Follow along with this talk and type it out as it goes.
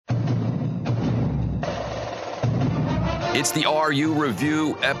It's the RU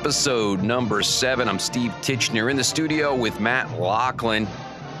Review, episode number 7. I'm Steve Titchener in the studio with Matt Lachlan.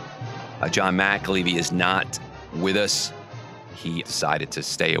 John McAlevey is not with us. He decided to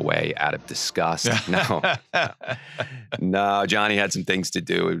stay away out of disgust. No, Johnny had some things to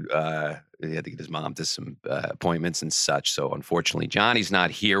do. He had to get his mom to some appointments and such. So unfortunately, Johnny's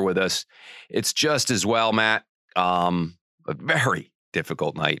not here with us. It's just as well, Matt. A very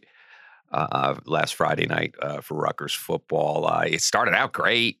difficult night. Last Friday night for Rutgers football. It started out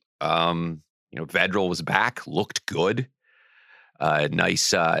great. Vedral was back, looked good.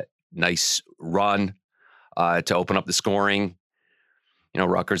 Nice run to open up the scoring.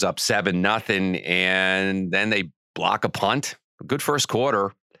 Rutgers up 7-0, and then they block a punt. A good first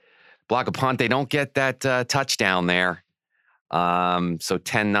quarter. Block a punt. They don't get that touchdown there. So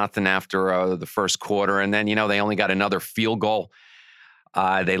 10-0 after the first quarter, and then they only got another field goal.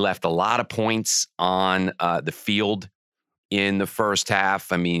 They left a lot of points on the field in the first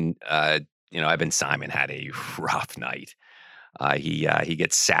half. I mean, Evan Simon had a rough night. He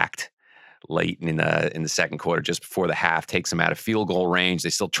gets sacked late in the second quarter, just before the half, takes them out of field goal range. They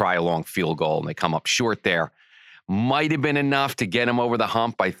still try a long field goal, and they come up short there. Might have been enough to get them over the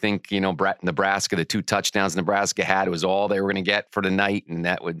hump. I think, Nebraska, the 2 touchdowns Nebraska had, it was all they were going to get for the night, and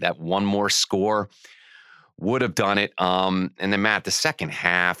that one more score would have done it. And then, Matt, the second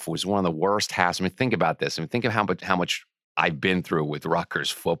half was one of the worst halves. I mean, think about this. I mean, think of how much I've been through with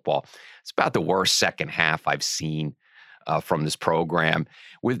Rutgers football. It's about the worst second half I've seen from this program,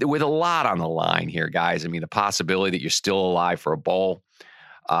 with a lot on the line here, guys. I mean, the possibility that you're still alive for a bowl.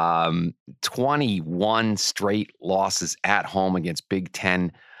 21 straight losses at home against Big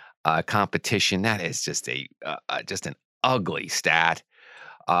Ten competition. That is just an ugly stat.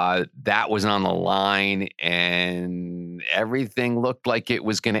 That was on the line, and everything looked like it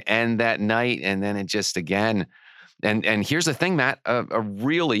was going to end that night. And then it just again, and here's the thing, Matt, a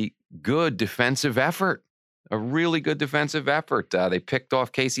really good defensive effort. They picked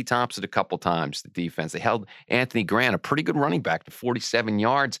off Casey Thompson a couple times, the defense. They held Anthony Grant, a pretty good running back, to 47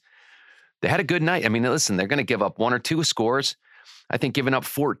 yards. They had a good night. I mean, listen, they're going to give up 1 or 2 scores. I think giving up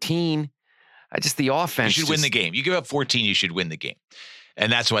 14, just the offense. You should win the game. You give up 14, you should win the game. And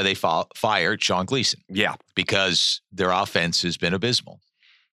that's why they fired Sean Gleeson. Yeah. Because their offense has been abysmal.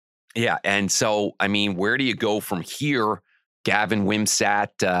 Yeah. And so, I mean, where do you go from here? Gavin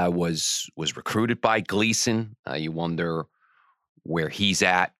Wimsatt was recruited by Gleeson. You wonder where he's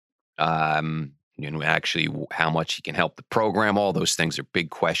at, actually how much he can help the program. All those things are big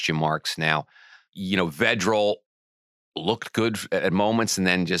question marks now. Vedral looked good at moments, and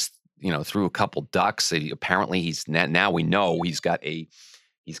then just threw a couple ducks. Apparently, now we know he's got a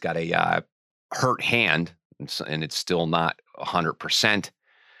hurt hand, and it's still not 100%.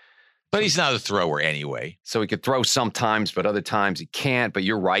 But he's not a thrower anyway. So he could throw sometimes, but other times he can't. But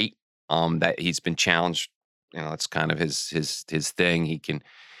you're right, that he's been challenged. It's kind of his thing. He can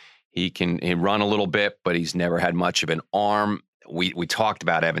run a little bit, but he's never had much of an arm. We talked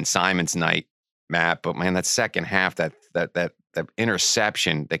about Evan Simon's night, Matt, but man, that second half, that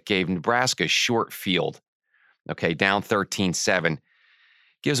interception that gave Nebraska a short field, okay, down 13-7,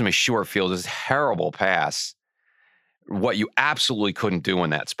 gives him a short field. It's a terrible pass. What you absolutely couldn't do in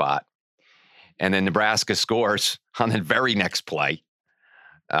that spot. And then Nebraska scores on the very next play.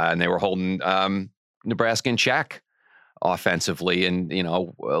 And they were holding Nebraska in check offensively. And,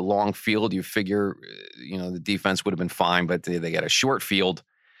 a long field, you figure, the defense would have been fine, but they got a short field.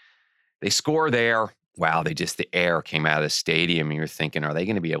 They score there. Wow, the air came out of the stadium. And you're thinking, are they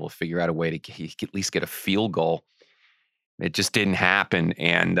going to be able to figure out a way to at least get a field goal? It just didn't happen.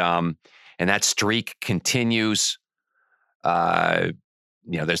 And that streak continues.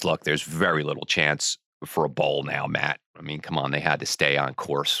 There's very little chance for a bowl now, Matt. I mean, come on, they had to stay on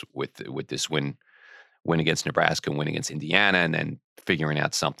course with this win against Nebraska and win against Indiana, and then figuring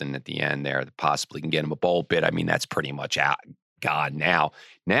out something at the end there that possibly can get them a bowl bid. I mean, that's pretty much out. God, now,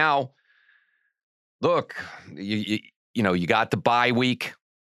 look, you got the bye week.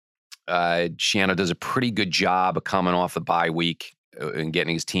 Shiano does a pretty good job of coming off the bye week and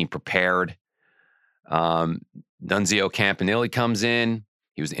getting his team prepared. Nunzio Campanile comes in.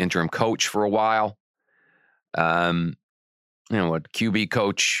 He was the interim coach for a while. A QB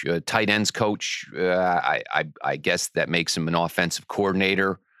coach, tight ends coach. I guess that makes him an offensive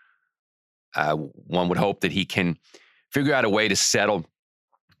coordinator. One would hope that he can figure out a way to settle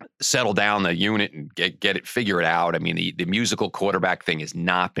down the unit and figure it out. I mean, the musical quarterback thing has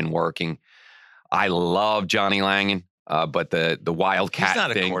not been working. I love Johnny Langan. But the Wildcat thing.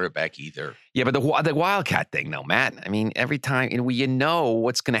 He's not a quarterback either. Yeah, but the Wildcat thing, though, Matt. I mean, every time,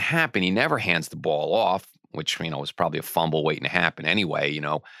 what's going to happen. He never hands the ball off. which, was probably a fumble waiting to happen anyway,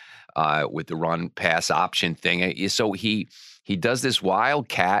 with the run pass option thing. So he does this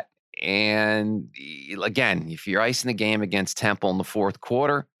wildcat. And again, if you're icing the game against Temple in the fourth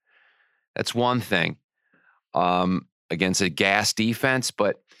quarter, that's one thing. Against a gas defense,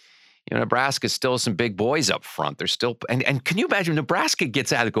 but Nebraska still has some big boys up front. They're still, and can you imagine Nebraska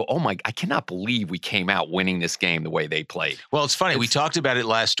gets out and go, oh my, I cannot believe we came out winning this game the way they played. Well, it's funny. We talked about it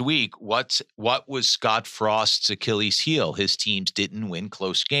last week. What was Scott Frost's Achilles heel? His teams didn't win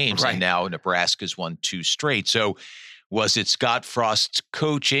close games, right. And now Nebraska's won 2 straight. So was it Scott Frost's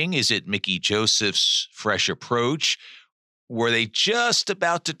coaching? Is it Mickey Joseph's fresh approach? Were they just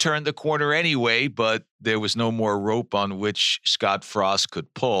about to turn the corner anyway, but there was no more rope on which Scott Frost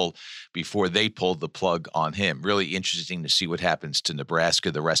could pull before they pulled the plug on him? Really interesting to see what happens to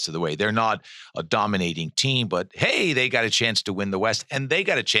Nebraska the rest of the way. They're not a dominating team, but hey, they got a chance to win the West, and they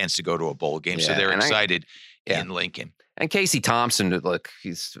got a chance to go to a bowl game, so they're excited in Lincoln. And Casey Thompson, look,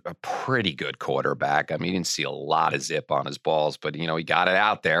 he's a pretty good quarterback. I mean, he didn't see a lot of zip on his balls, but, he got it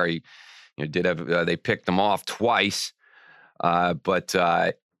out there. He did have, they picked him off twice. But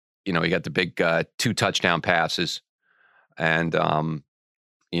he got the big 2 touchdown passes, and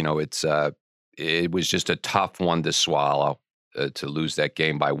it was just a tough one to swallow to lose that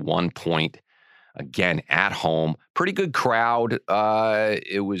game by 1 point. Again, at home, pretty good crowd. They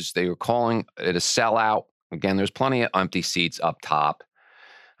were calling it a sellout. Again, there's plenty of empty seats up top.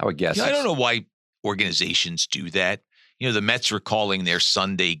 I would guess. I don't know why organizations do that. The Mets were calling their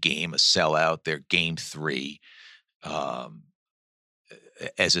Sunday game a sellout, their game 3.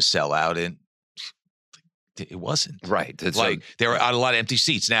 As a sellout, and it wasn't. Right. It's there were a lot of empty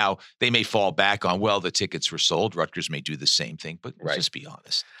seats. Now, they may fall back on, the tickets were sold. Rutgers may do the same thing, but let's just be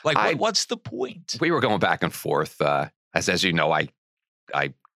honest. What's the point? We were going back and forth. As you know, I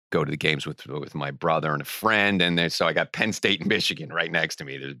go to the games with my brother and a friend, and so I got Penn State and Michigan right next to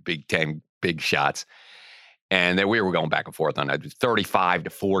me. There's Big Ten big shots. And then we were going back and forth on it,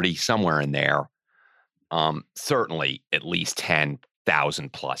 35-40, somewhere in there. Certainly at least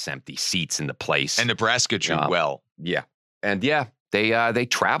 10,000 plus empty seats in the place. And Nebraska drew well. Yeah. And they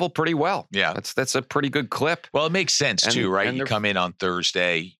travel pretty well. Yeah. That's a pretty good clip. Well, it makes sense too, right? You come in on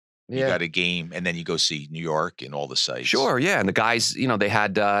Thursday, you got a game, and then you go see New York and all the sites. Sure, yeah. And the guys, they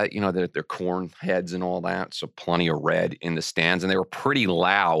had their corn heads and all that, so plenty of red in the stands, and they were pretty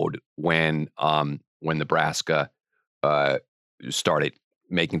loud when Nebraska started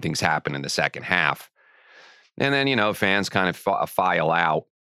making things happen in the second half. And then, fans kind of file out,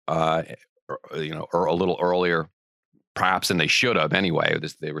 or a little earlier, perhaps than they should have anyway.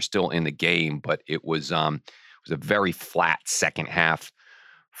 They were still in the game, but it was a very flat second half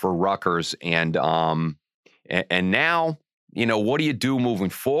for Rutgers. And now, what do you do moving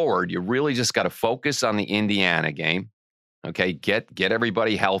forward? You really just got to focus on the Indiana game. Okay, get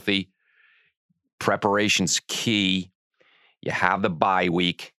everybody healthy. Preparation's key. You have the bye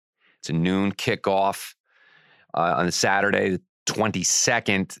week. It's a noon kickoff on Saturday, the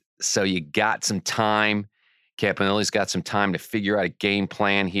 22nd. So you got some time. Campanelli's got some time to figure out a game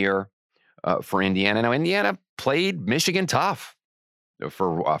plan here for Indiana. Now, Indiana played Michigan tough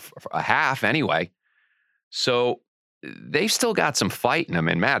for a half anyway. So they've still got some fight in them.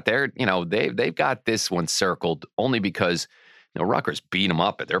 And Matt, they've got this one circled only because Rutgers beat them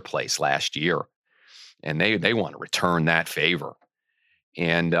up at their place last year, and they want to return that favor.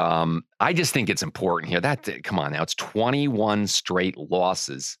 And I just think it's important here. Come on now, it's 21 straight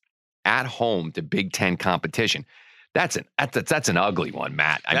losses at home to Big Ten competition. That's an ugly one,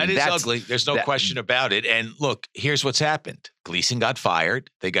 Matt. That is ugly. There's no question about it. And look, here's what's happened. Gleeson got fired.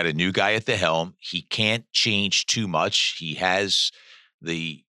 They got a new guy at the helm. He can't change too much. He has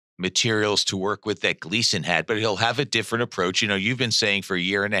the materials to work with that Gleeson had, but he'll have a different approach. You've been saying for a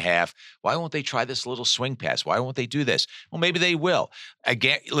year and a half, why won't they try this little swing pass? Why won't they do this? Well, maybe they will.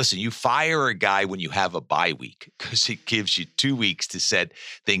 Again, listen, you fire a guy when you have a bye week because it gives you 2 weeks to set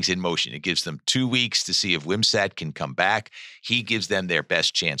things in motion. It gives them 2 weeks to see if Wimsatt can come back. He gives them their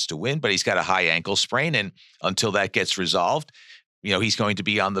best chance to win, but he's got a high ankle sprain, and until that gets resolved, he's going to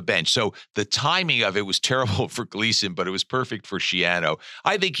be on the bench. So the timing of it was terrible for Gleeson, but it was perfect for Schiano.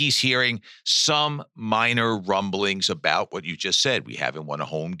 I think he's hearing some minor rumblings about what you just said. We haven't won a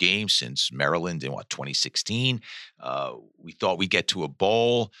home game since Maryland in 2016. We thought we'd get to a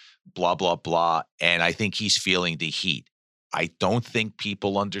bowl, blah, blah, blah. And I think he's feeling the heat. I don't think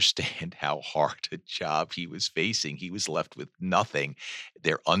people understand how hard a job he was facing. He was left with nothing.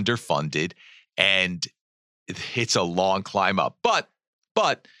 They're underfunded, and it's a long climb up. But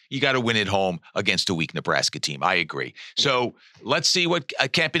But you got to win at home against a weak Nebraska team. I agree. So let's see what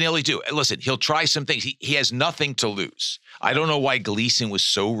Campanelli do. Listen, he'll try some things. He has nothing to lose. I don't know why Gleeson was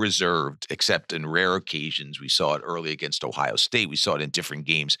so reserved, except in rare occasions. We saw it early against Ohio State. We saw it in different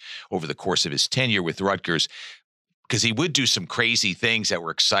games over the course of his tenure with Rutgers, because he would do some crazy things that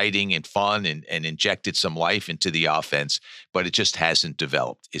were exciting and fun and injected some life into the offense, but it just hasn't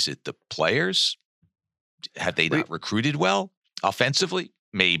developed. Is it the players? Have they not recruited well offensively?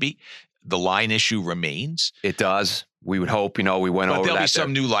 Maybe. The line issue remains. It does. We would hope, we went over that. But there'll be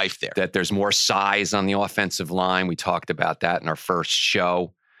some new life there. That there's more size on the offensive line. We talked about that in our first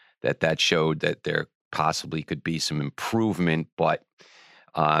show, that showed that there possibly could be some improvement, but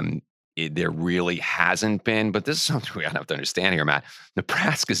there really hasn't been. But this is something we have to understand here, Matt.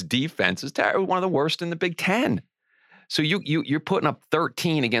 Nebraska's defense is one of the worst in the Big Ten. So you're putting up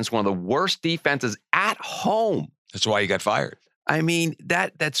 13 against one of the worst defenses at home. That's why you got fired. I mean,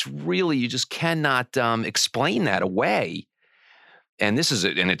 that's really, you just cannot explain that away. And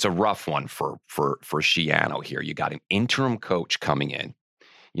it's a rough one for Schiano here. You got an interim coach coming in,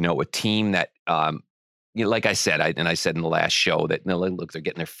 a team that, like I said, I said in the last show that, look, they're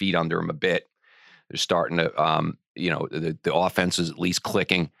getting their feet under them a bit. They're starting to, the offense is at least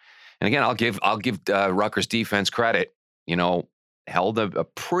clicking. And again, I'll give Rutgers defense credit. Held a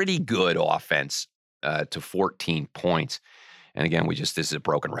pretty good offense to 14 points. And again, this is a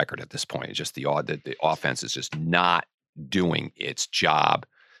broken record at this point. It's just the offense is just not doing its job.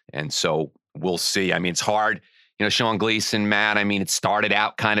 And so we'll see. I mean, it's hard. Sean Gleeson, Matt, it started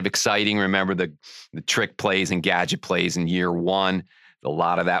out kind of exciting. Remember the trick plays and gadget plays in year one. A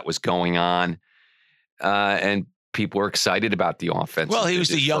lot of that was going on. And people were excited about the offense. Well, he was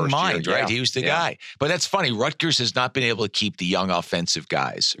the young mind, right? Yeah. He was the guy. But that's funny. Rutgers has not been able to keep the young offensive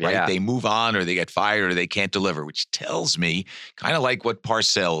guys, right? Yeah. They move on or they get fired or they can't deliver, which tells me kind of like what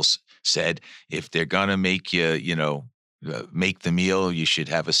Parcells said, if they're going to make you, make the meal, you should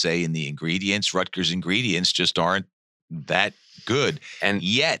have a say in the ingredients. Rutgers ingredients just aren't that good. And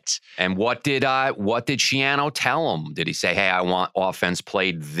what did Schiano tell him? Did he say, "Hey, I want offense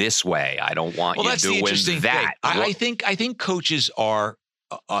played this way. I don't want you that's doing the interesting that"? Thing. I think coaches are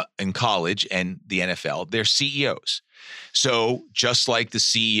in college and the NFL, they're CEOs. So just like the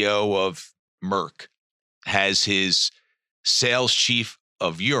CEO of Merck has his sales chief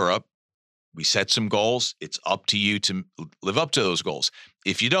of Europe, we set some goals. It's up to you to live up to those goals.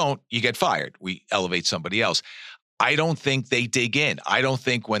 If you don't, you get fired. We elevate somebody else. I don't think they dig in. I don't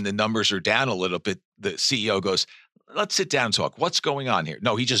think when the numbers are down a little bit, the CEO goes, let's sit down and talk. What's going on here?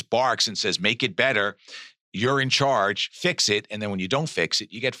 No, he just barks and says, make it better. You're in charge, fix it. And then when you don't fix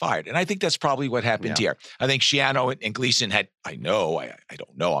it, you get fired. And I think that's probably what happened here. I think Schiano and Gleeson I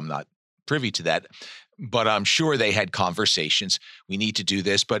don't know, I'm not privy to that, but I'm sure they had conversations. We need to do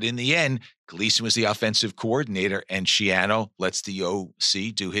this. But in the end, Gleeson was the offensive coordinator and Schiano lets the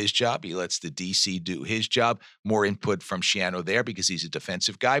OC do his job. He lets the DC do his job. More input from Schiano there because he's a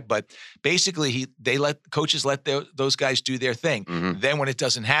defensive guy. But basically, coaches let those guys do their thing. Mm-hmm. Then when it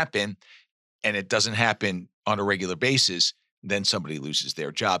doesn't happen, and it doesn't happen on a regular basis, then somebody loses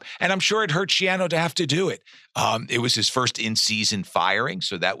their job. And I'm sure it hurt Schiano to have to do it. It was his first in-season firing,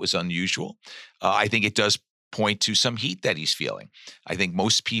 so that was unusual. I think it does point to some heat that he's feeling. I think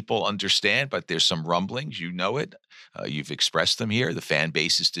most people understand, but there's some rumblings. You know it. You've expressed them here. The fan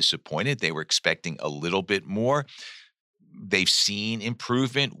base is disappointed. They were expecting a little bit more. They've seen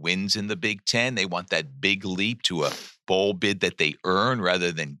improvement, wins in the Big Ten. They want that big leap to a bowl bid that they earn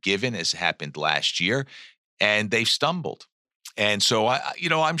rather than given, as happened last year. And they've stumbled. And so,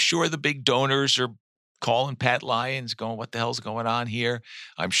 I'm sure the big donors are calling Pat Lyons going, what the hell's going on here?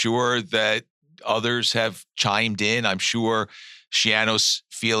 I'm sure that others have chimed in. I'm sure Schiano's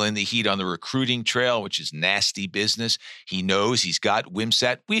feeling the heat on the recruiting trail, which is nasty business. He knows he's got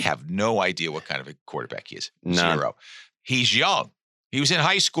Wimsatt. We have no idea what kind of a quarterback he is. None. Zero. He's young. He was in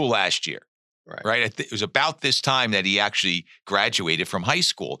high school last year. Right. It was about this time that he actually graduated from high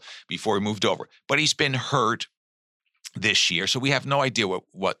school before he moved over. But he's been hurt this year, so we have no idea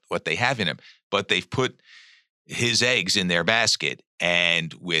what they have in him. But they've put his eggs in their basket,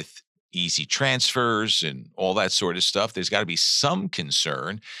 and with easy transfers and all that sort of stuff, there's got to be some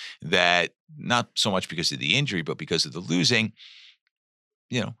concern that not so much because of the injury, but because of the losing.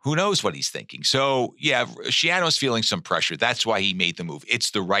 Who knows what he's thinking. So, Schiano's feeling some pressure. That's why he made the move.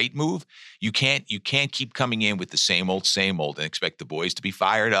 It's the right move. You can't keep coming in with the same old and expect the boys to be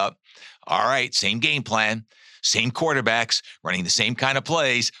fired up. All right, same game plan, same quarterbacks, running the same kind of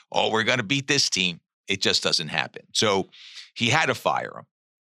plays. Oh, we're going to beat this team. It just doesn't happen. So he had to fire him.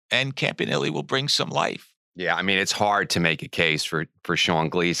 And Campanelli will bring some life. Yeah, I mean, it's hard to make a case for Sean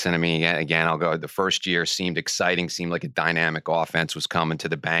Gleeson. I mean, again, I'll go. The first year seemed exciting, seemed like a dynamic offense was coming to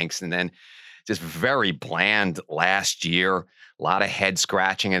the banks, and then just very bland last year. A lot of head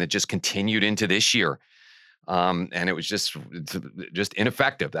scratching, and it just continued into this year. And it was just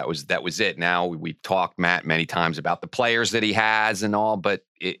ineffective. That was it. Now we've talked, Matt, many times about the players that he has and all, but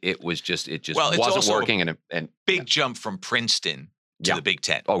it just Well, it's wasn't also working. And big jump from Princeton to the Big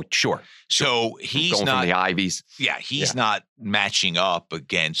Ten. Oh, sure. So he's going not from the Ivies. Yeah, he's not matching up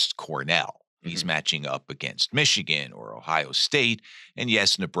against Cornell. He's matching up against Michigan or Ohio State. And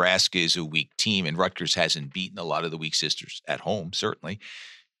yes, Nebraska is a weak team, and Rutgers hasn't beaten a lot of the weak sisters at home, certainly.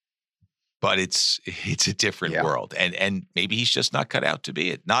 But it's a different world, and maybe he's just not cut out to be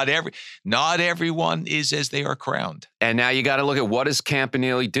it. Not everyone is as they are crowned. And now you got to look at what does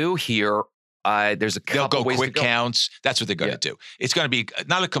Campanile do here. There's a couple They'll go ways quick to go. counts. That's what they're going to do. It's going to be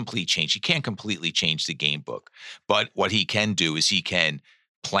not a complete change. He can't completely change the game book, but what he can do is he can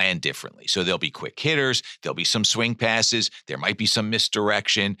plan differently. So there'll be quick hitters. There'll be some swing passes. There might be some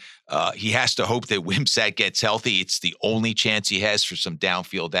misdirection. He has to hope that Wimsatt gets healthy. It's the only chance he has for some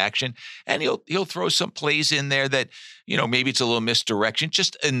downfield action. And he'll throw some plays in there that, maybe it's a little misdirection,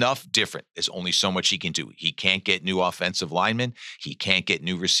 just enough different. There's only so much he can do. He can't get new offensive linemen. He can't get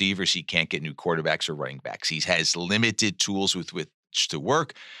new receivers. He can't get new quarterbacks or running backs. He has limited tools with which to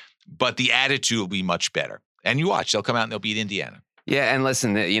work, but the attitude will be much better. And you watch, they'll come out and they'll beat Indiana. Yeah, and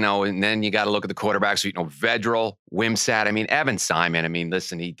listen, and then you got to look at the quarterbacks. Vedral, Wimsatt. I mean, Evan Simon. I mean,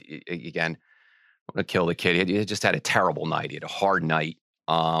 listen, he again, I'm gonna kill the kid. He just had a terrible night. He had a hard night.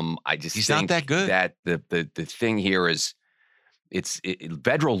 He's not that good. That the thing here is,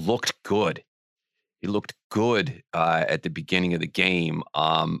 Vedral looked good. He looked good at the beginning of the game,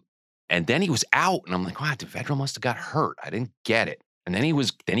 and then he was out, and I'm like, wow, Vedral must have got hurt. I didn't get it. And then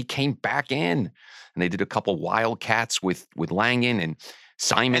he came back in, and they did a couple wildcats with Langen and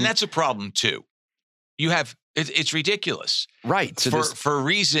Simon. And that's a problem too. It's ridiculous, right? So for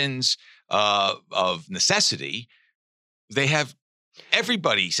reasons of necessity, they have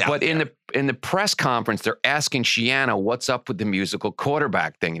everybody's out. But there. in the press conference, they're asking Shiano what's up with the musical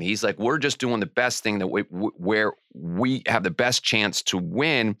quarterback thing, and he's like, "We're just doing the best thing where we have the best chance to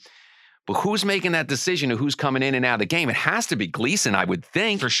win." But who's making that decision of who's coming in and out of the game? It has to be Gleeson, I would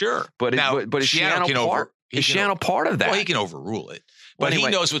think. For sure. But is Shiano part of that? Well, he can overrule it. But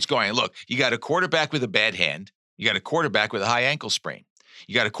anyway, he knows what's going on. Look, you got a quarterback with a bad hand. You got a quarterback with a high ankle sprain.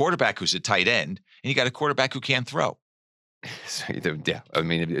 You got a quarterback who's a tight end. And you got a quarterback who can't throw. Yeah, I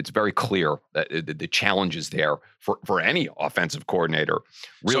mean, it's very clear that the challenge is there for any offensive coordinator.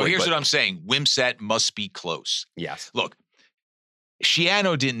 Really, so here's what I'm saying. Wimsatt must be close. Yes. Look,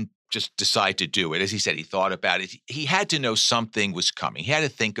 Shiano didn't just decide to do it. As he said, he thought about it. He had to know something was coming. He had to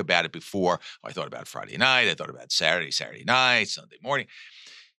think about it before. I thought about Friday night. I thought about Saturday night, Sunday morning.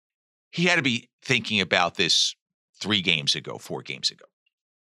 He had to be thinking about this 4 games ago.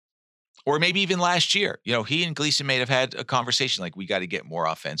 Or maybe even last year. He and Gleeson may have had a conversation like, we got to get more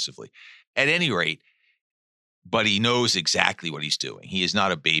offensively. At any rate, but he knows exactly what he's doing. He is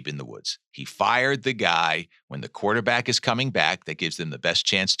not a babe in the woods. He fired the guy when the quarterback is coming back that gives them the best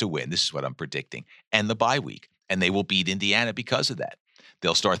chance to win. This is what I'm predicting. And the bye week. And they will beat Indiana because of that.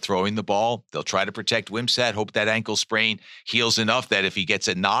 They'll start throwing the ball. They'll try to protect Wimsatt, hope that ankle sprain heals enough that if he gets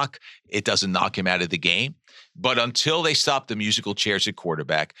a knock, it doesn't knock him out of the game. But until they stop the musical chairs at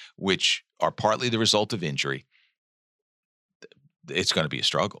quarterback, which are partly the result of injury, it's going to be a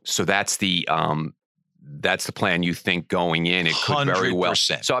struggle. So that's the plan you think going in. It could 100%. Very well.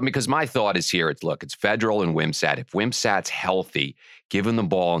 So because my thought is here, it's Vedral and Wimsatt. If Wimsatt's healthy, give him the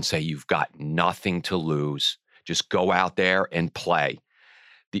ball and say, you've got nothing to lose. Just go out there and play.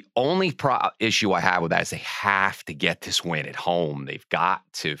 The only issue I have with that is they have to get this win at home. They've got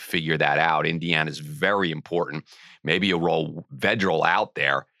to figure that out. Indiana's very important. Maybe you roll Vedral out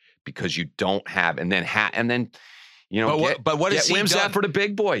there because you don't have, but what has he done for the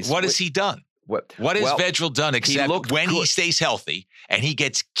big boys? What has he done? What has Vedral done except when he stays healthy and he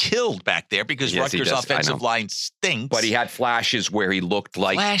gets killed back there because Rutgers' offensive line stinks? But he had flashes where he looked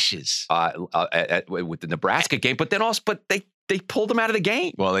like with the Nebraska game. But then also, they pulled him out of the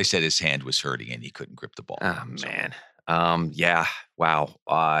game. Well, they said his hand was hurting and he couldn't grip the ball. Oh man, yeah, wow.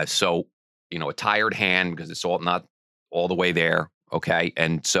 So a tired hand because it's not all the way there. Okay,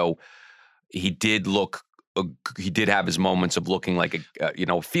 and so he did look. He did have his moments of looking like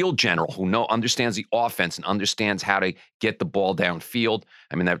a field general who understands the offense and understands how to get the ball downfield.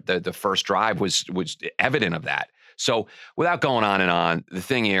 I mean, the first drive was evident of that. So without going on and on, the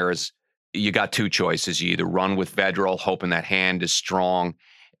thing here is you got 2 choices. You either run with Vedral, hoping that hand is strong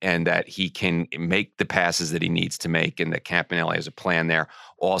and that he can make the passes that he needs to make, and that Campanelli has a plan there.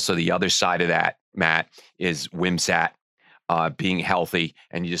 Also, the other side of that, Matt, is Wimsatt being healthy,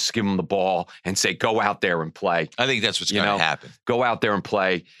 and you just give him the ball and say, go out there and play. I think that's what's going to happen. Go out there and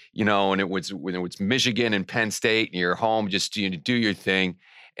play, and when it was Michigan and Penn State, and you're home, just do your thing,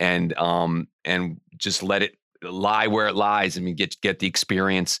 and just let it lie where it lies. I mean, get the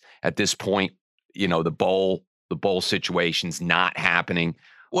experience at this point. The bowl situation's not happening.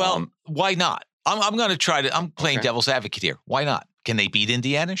 Well, why not? I'm going to try to. I'm playing devil's advocate here. Why not? Can they beat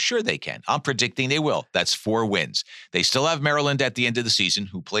Indiana? Sure they can. I'm predicting they will. That's 4 wins. They still have Maryland at the end of the season,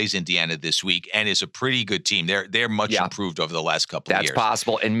 who plays Indiana this week and is a pretty good team. They're much improved over the last couple of years. That's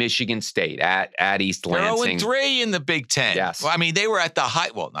possible. And Michigan State at East Lansing. They're 0-3 in the Big Ten. Yes. Well, I mean, they were at the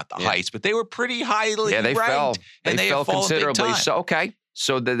height. Well, not the heights, but they were pretty highly ranked. Fell. They fell considerably. Big time.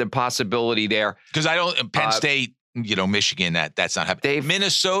 So the possibility there. Because Penn State, Michigan, that's not happening.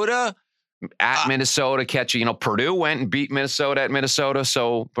 Minnesota. At Minnesota, Purdue went and beat Minnesota at Minnesota.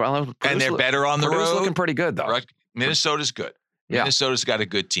 So, and they're better on the road. Purdue's looking pretty good, though. Minnesota's good. Yeah. Minnesota's got a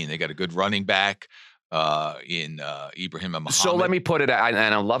good team. They got a good running back in Ibrahim Muhammad. So let me put it, and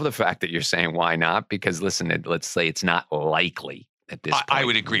I love the fact that you're saying why not, because listen, let's say it's not likely at this point. I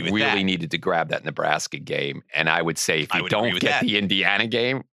would agree with that. Really needed to grab that Nebraska game, and I would say if you don't get the Indiana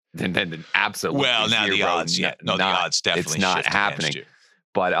game, then absolutely. Well, now the odds, the odds definitely it's not happening.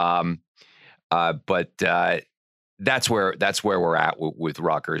 But that's where we're at with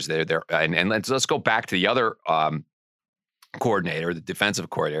Rutgers. And let's go back to the other coordinator, the defensive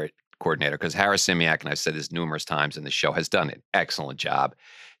coordinator, because Harris Simiak, and I've said this numerous times in the show, has done an excellent job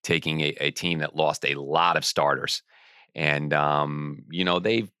taking a team that lost a lot of starters, and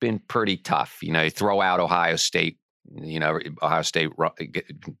they've been pretty tough. You throw out Ohio State. Ohio State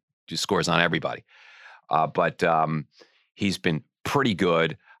just scores on everybody, but he's been pretty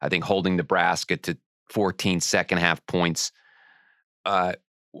good. I think holding Nebraska to 14 second half points.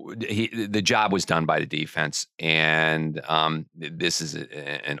 The job was done by the defense, and this is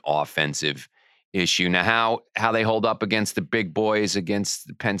an offensive issue. Now, how they hold up against the big boys,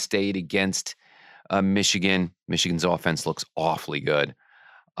 against Penn State, against Michigan. Michigan's offense looks awfully good.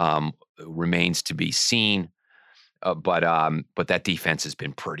 Remains to be seen, but that defense has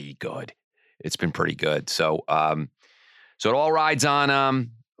been pretty good. It's been pretty good. So it all rides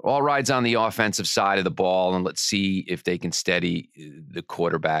on the offensive side of the ball, and let's see if they can steady the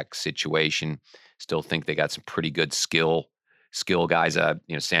quarterback situation. Still think they got some pretty good skill guys.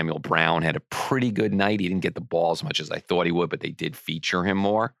 Samuel Brown had a pretty good night. He didn't get the ball as much as I thought he would, but they did feature him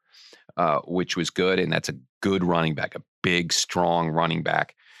more, which was good. And that's a good running back, a big, strong running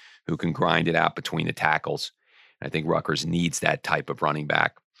back who can grind it out between the tackles. And I think Rutgers needs that type of running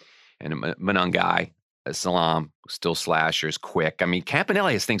back. And Manungai, Salam, still slashers, quick. I mean,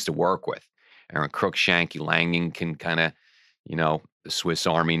 Campanelli has things to work with. Aaron Cruikshank, Langen can kind of, the Swiss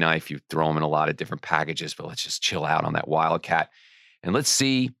Army knife. You throw them in a lot of different packages, but let's just chill out on that Wildcat. And let's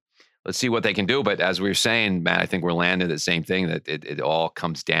see what they can do. But as we were saying, Matt, I think we're landing the same thing, that it all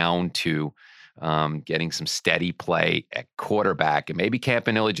comes down to getting some steady play at quarterback. And maybe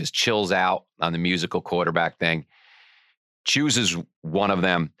Campanelli just chills out on the musical quarterback thing, chooses one of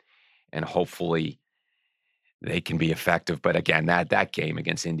them, and hopefully they can be effective. But again, that game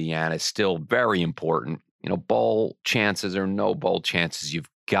against Indiana is still very important. Bowl chances or no bowl chances, you've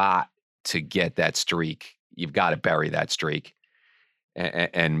got to get that streak. You've got to bury that streak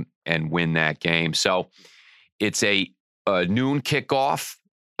and win that game. So it's a noon kickoff,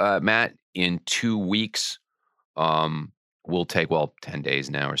 Matt, in 2 weeks. We'll take 10 days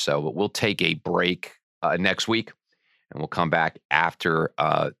now or so, but we'll take a break next week. And we'll come back after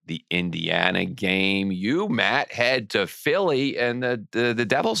the Indiana game. You, Matt, head to Philly, and the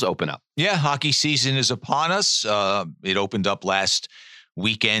Devils open up. Yeah, hockey season is upon us. It opened up last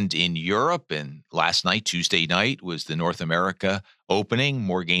weekend in Europe, and last night, Tuesday night, was the North America opening.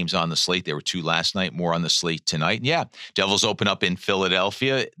 More games on the slate. There were 2 last night, more on the slate tonight. And yeah, Devils open up in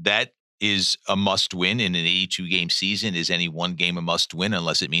Philadelphia. That is a must-win in an 82-game season. Is any one game a must-win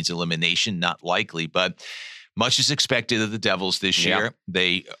unless it means elimination? Not likely, but much is expected of the Devils this year.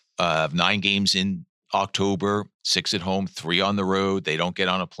 They have 9 games in October, 6 at home, 3 on the road. They don't get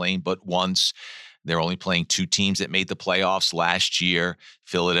on a plane but once. They're only playing 2 teams that made the playoffs last year.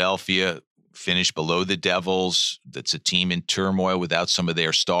 Philadelphia finished below the Devils. That's a team in turmoil without some of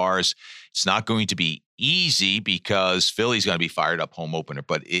their stars. It's not going to be easy because Philly's going to be fired up home opener,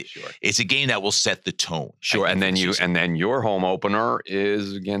 but it's a game that will set the tone. Sure, and then your home opener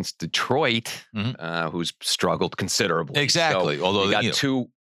is against Detroit, who's struggled considerably. Exactly. So although you got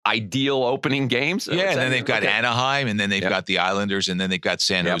ideal opening games. Yeah, and then they've got Anaheim, and then they've Yep. got the Islanders, and then they've got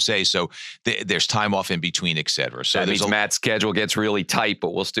San Yep. Jose. So there's time off in between, et cetera. So that means Matt's schedule gets really tight, but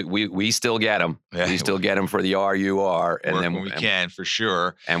we still get them. Yeah. We still get them for the RUR, and then we can for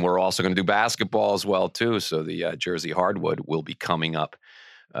sure. And we're also going to do basketball as well too. So the Jersey Hardwood will be coming up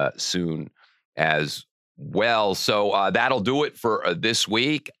soon as well. So that'll do it for this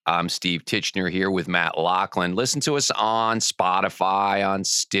week. I'm Steve Titchener here with Matt Loughlin. Listen to us on Spotify, on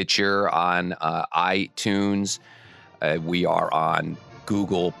Stitcher, on iTunes. We are on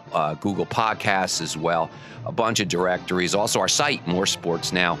Google Podcasts as well. A bunch of directories. Also our site,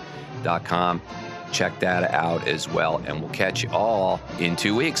 moresportsnow.com. Check that out as well. And we'll catch you all in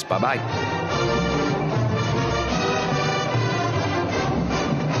 2 weeks. Bye-bye.